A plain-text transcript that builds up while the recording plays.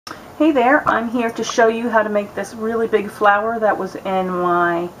Hey there, I'm here to show you how to make this really big flower that was in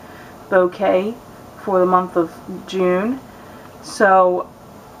my bouquet for the month of June. So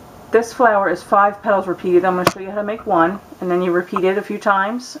this flower is 5 petals repeated. I'm going to show you how to make one, and then you repeat it a few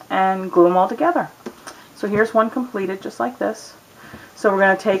times and glue them all together. So here's one completed just like this. So we're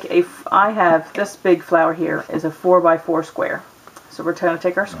going to take I have this big flower here is a 4x4 square. So we're going to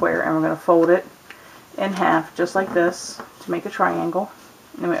take our square and we're going to fold it in half just like this to make a triangle.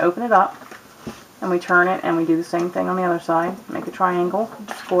 And then we open it up and we turn it and we do the same thing on the other side. Make a triangle,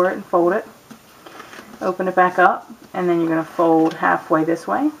 score it and fold it. Open it back up and then you're going to fold halfway this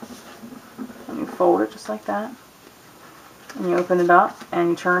way. And you fold it just like that. And you open it up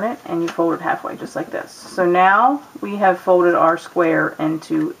and you turn it and you fold it halfway just like this. So now we have folded our square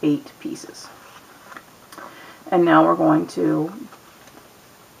into 8 pieces. And now we're going to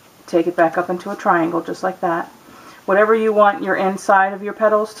take it back up into a triangle just like that. Whatever you want your inside of your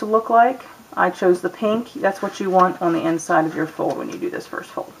petals to look like, I chose the pink. That's what you want on the inside of your fold when you do this first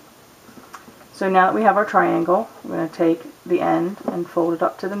fold. So now that we have our triangle, we're going to take the end and fold it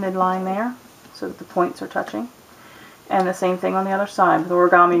up to the midline there so that the points are touching. And the same thing on the other side. With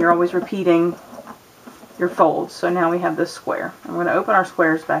origami, you're always repeating your folds. So now we have this square. I'm going to open our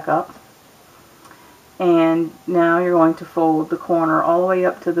squares back up. And now you're going to fold the corner all the way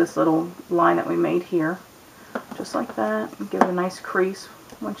up to this little line that we made here. Just like that, and give it a nice crease.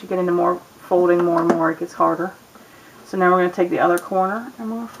 Once you get into more folding more and more, it gets harder. So now we're going to take the other corner and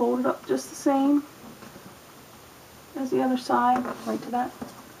we're going to fold it up just the same as the other side, right to that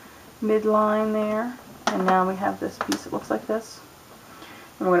midline there. And now we have this piece that looks like this.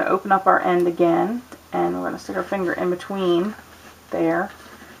 And we're going to open up our end again, and we're going to stick our finger in between there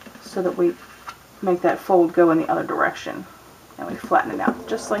so that we make that fold go in the other direction. And we flatten it out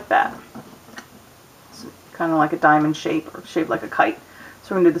just like that. Kind of like a diamond shape or shaped like a kite.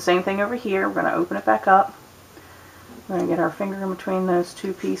 So we're going to do the same thing over here. We're going to open it back up. We're going to get our finger in between those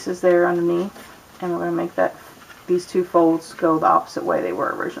 2 pieces there underneath, and we're going to make these 2 folds go the opposite way they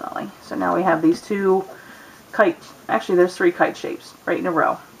were originally. So now we have these 2 actually there's 3 kite shapes right in a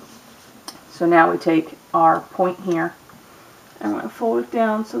row. So now we take our point here and we're going to fold it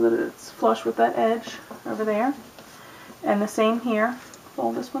down so that it's flush with that edge over there. And the same here.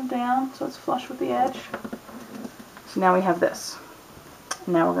 Fold this one down so it's flush with the edge. So now we have this.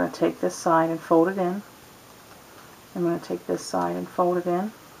 Now we're going to take this side and fold it in. I'm going to take this side and fold it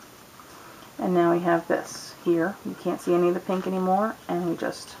in. And now we have this here. You can't see any of the pink anymore. And we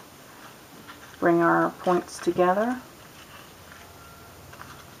just bring our points together.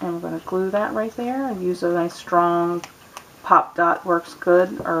 And we're going to glue that right there. And use a nice strong pop dot works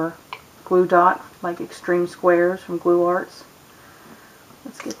good. Or glue dot like Extreme Squares from Glue Arts.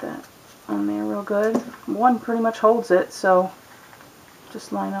 Let's get that on there real good. One pretty much holds it, so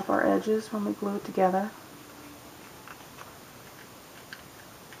just line up our edges when we glue it together.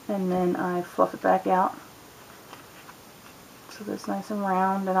 And then I fluff it back out so that it's nice and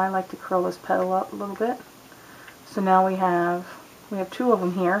round, and I like to curl this petal up a little bit. So now we have 2 of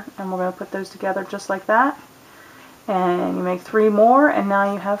them here, and we're going to put those together just like that. And you make 3 more, and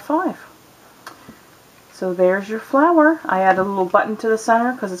now you have 5. So there's your flower. I added a little button to the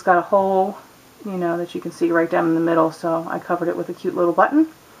center because it's got a hole, you know, that you can see right down in the middle. So I covered it with a cute little button.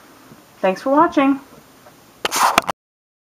 Thanks for watching.